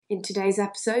In today's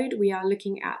episode, we are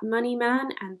looking at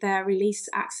Moneyman and their release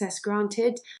Access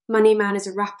Granted. Moneyman is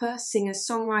a rapper, singer,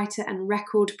 songwriter, and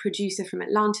record producer from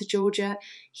Atlanta, Georgia.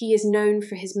 He is known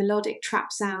for his melodic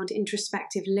trap sound,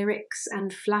 introspective lyrics,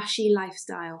 and flashy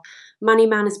lifestyle.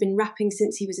 Moneyman has been rapping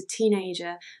since he was a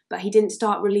teenager, but he didn't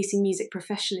start releasing music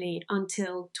professionally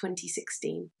until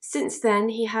 2016. Since then,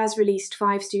 he has released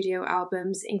 5 studio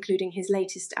albums, including his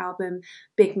latest album,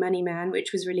 Big Money Man,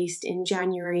 which was released in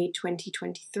January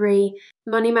 2023.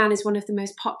 Moneyman is one of the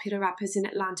most popular rappers in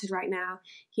Atlanta right now.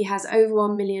 He has over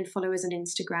 1 million followers on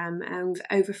Instagram and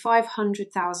over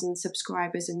 500,000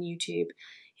 subscribers on YouTube.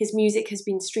 His music has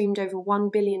been streamed over 1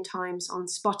 billion times on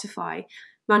Spotify.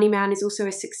 Moneyman is also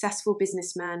a successful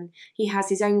businessman. He has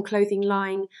his own clothing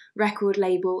line, record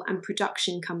label, and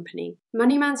production company.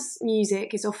 Moneyman's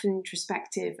music is often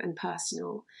introspective and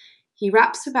personal. He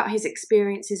raps about his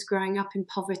experiences growing up in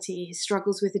poverty, his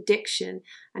struggles with addiction,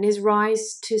 and his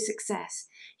rise to success.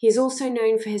 He is also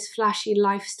known for his flashy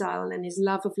lifestyle and his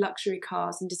love of luxury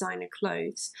cars and designer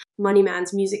clothes.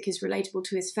 Moneyman's music is relatable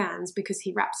to his fans because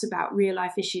he raps about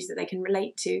real-life issues that they can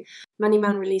relate to.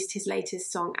 Moneyman released his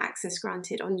latest song, Access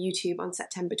Granted, on YouTube on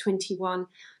September 21,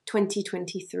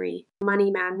 2023.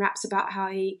 Moneyman raps about how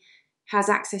he has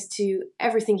access to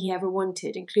everything he ever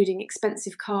wanted, including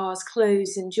expensive cars,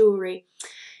 clothes, and jewellery.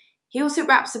 He also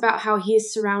raps about how he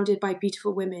is surrounded by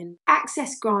beautiful women.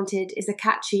 Access Granted is a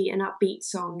catchy and upbeat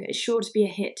song. It's sure to be a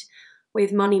hit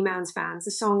with Moneyman's fans.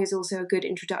 The song is also a good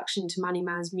introduction to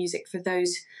Moneyman's music for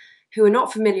those who are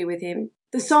not familiar with him.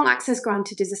 The song Access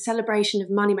Granted is a celebration of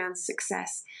Moneyman's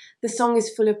success. The song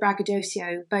is full of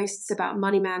braggadocio, boasts about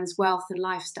Moneyman's wealth and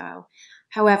lifestyle.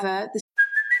 However,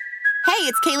 Hey,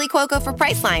 it's Kaylee Cuoco for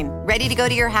Priceline. Ready to go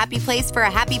to your happy place for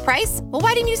a happy price? Well,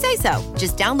 why didn't you say so?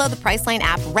 Just download the Priceline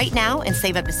app right now and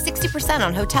save up to 60%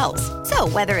 on hotels. So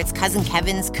whether it's Cousin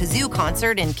Kevin's Kazoo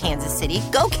Concert in Kansas City,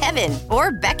 go Kevin,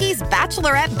 or Becky's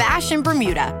Bachelorette Bash in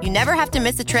Bermuda, you never have to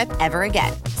miss a trip ever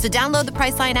again. So download the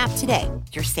Priceline app today.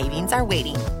 Your savings are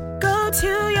waiting. Go to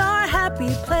your happy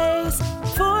place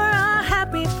for a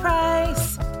happy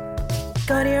price.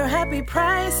 Go to your happy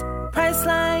price,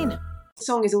 Priceline. The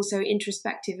song is also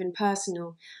introspective and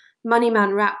personal.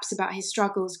 Moneyman raps about his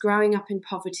struggles growing up in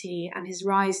poverty and his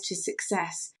rise to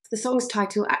success. The song's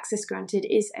title, Access Granted,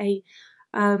 is a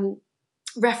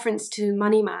reference to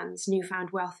Moneyman's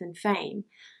newfound wealth and fame.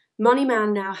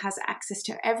 Moneyman now has access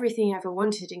to everything he ever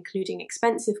wanted, including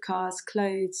expensive cars,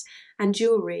 clothes, and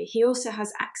jewellery. He also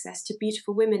has access to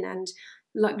beautiful women and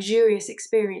luxurious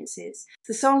experiences.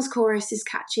 The song's chorus is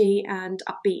catchy and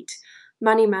upbeat.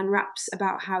 Moneyman raps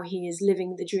about how he is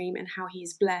living the dream and how he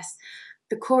is blessed.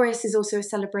 The chorus is also a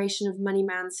celebration of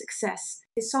Moneyman's success.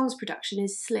 His song's production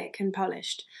is slick and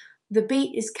polished. The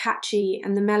beat is catchy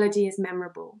and the melody is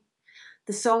memorable.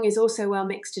 The song is also well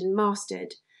mixed and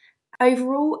mastered.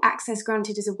 Overall, Access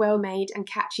Granted is a well-made and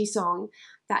catchy song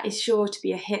that is sure to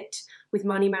be a hit with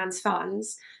Moneyman's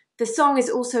fans. The song is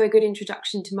also a good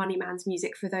introduction to Moneyman's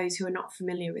music for those who are not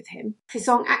familiar with him. The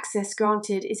song Access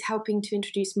Granted is helping to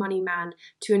introduce Moneyman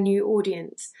to a new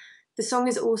audience. The song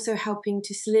is also helping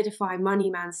to solidify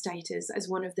Moneyman's status as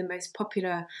one of the most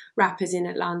popular rappers in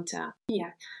Atlanta.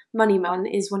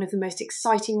 Moneyman is one of the most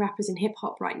exciting rappers in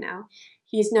hip-hop right now.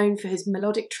 He is known for his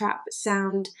melodic trap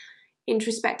sound,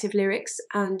 introspective lyrics,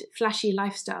 and flashy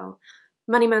lifestyle.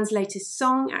 Moneyman's latest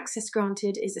song, Access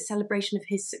Granted, is a celebration of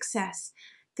his success.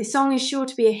 The song is sure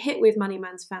to be a hit with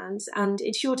Moneyman's fans, and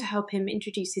it's sure to help him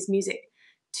introduce his music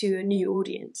to a new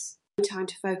audience. Time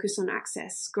to focus on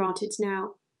Access Granted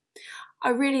now. I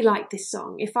really like this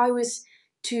song. If I was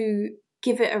to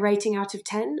give it a rating out of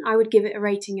 10, I would give it a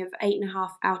rating of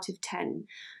 8.5 out of 10.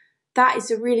 That is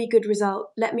a really good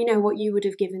result. Let me know what you would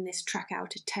have given this track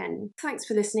out of 10. Thanks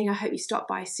for listening. I hope you stop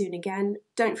by soon again.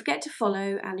 Don't forget to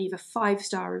follow and leave a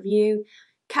 5-star review.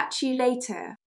 Catch you later.